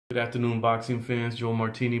Good afternoon, boxing fans. Joe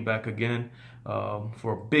Martini back again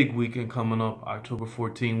for a big weekend coming up, October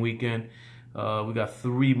 14 weekend. We got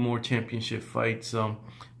 3 more championship fights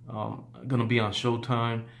gonna be on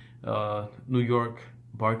Showtime. New York,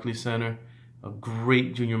 Barclays Center, a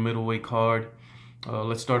great junior middleweight card.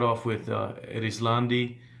 Let's start off with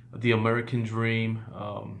Erislandy, the American Dream,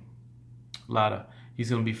 Lara. He's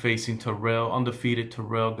going to be facing Terrell, undefeated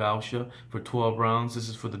Terrell Gausha for 12 rounds. This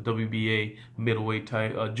is for the WBA middleweight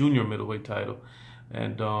title, junior middleweight title.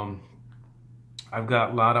 And I've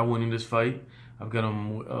got Lara winning this fight. I've got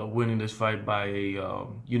him winning this fight by a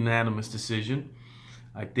unanimous decision.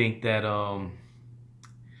 I think that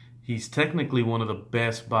he's technically one of the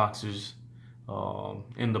best boxers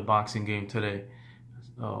in the boxing game today.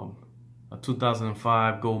 A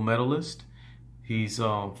 2005 gold medalist. He's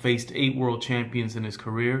faced 8 world champions in his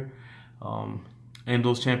career, and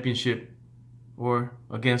those championship or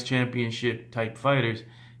against championship type fighters,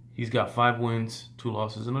 he's got 5 wins, 2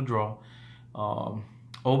 losses, and a draw.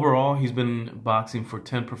 Overall, he's been boxing for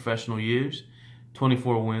 10 professional years,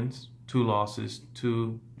 24 wins, 2 losses,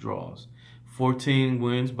 2 draws, 14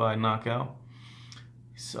 wins by knockout.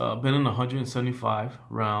 He's been in 175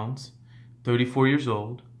 rounds, 34 years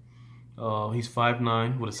old. He's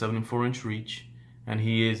 5'9" with a 74-inch reach, and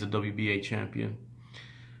he is a WBA champion.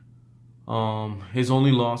 His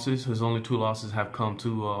only 2 losses have come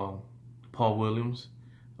to Paul Williams,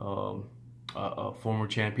 a former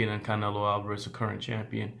champion, and Canelo Alvarez, a current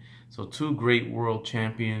champion. So 2 great world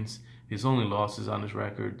champions. His only losses on his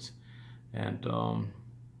records, and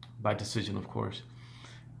by decision, of course.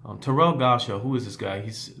 Terrell Gausha, who is this guy?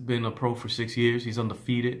 He's been a pro for 6 years. He's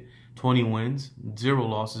undefeated, 20 wins, 0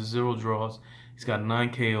 losses, 0 draws. He's got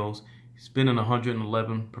 9 KOs. He's been in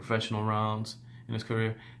 111 professional rounds in his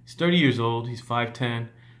career. He's 30 years old. He's 5'10",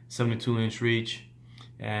 72-inch reach.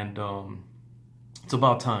 And it's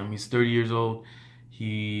about time. He's 30 years old.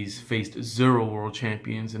 He's faced 0 world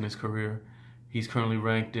champions in his career. He's currently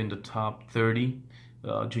ranked in the top 30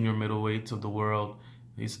 junior middleweights of the world.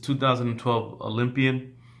 He's a 2012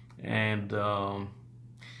 Olympian. And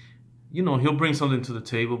you know, he'll bring something to the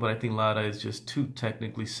table, but I think Lara is just too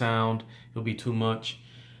technically sound. He'll be too much.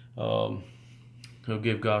 He'll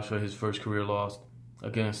give Gausha his first career loss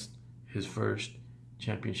against his first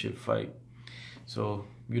championship fight. So,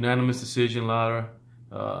 unanimous decision, Lara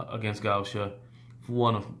against Gausha.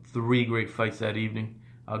 One of 3 great fights that evening.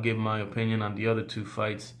 I'll give my opinion on the other 2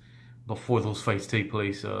 fights before those fights take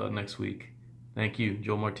place next week. Thank you.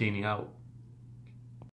 Joe Martini out.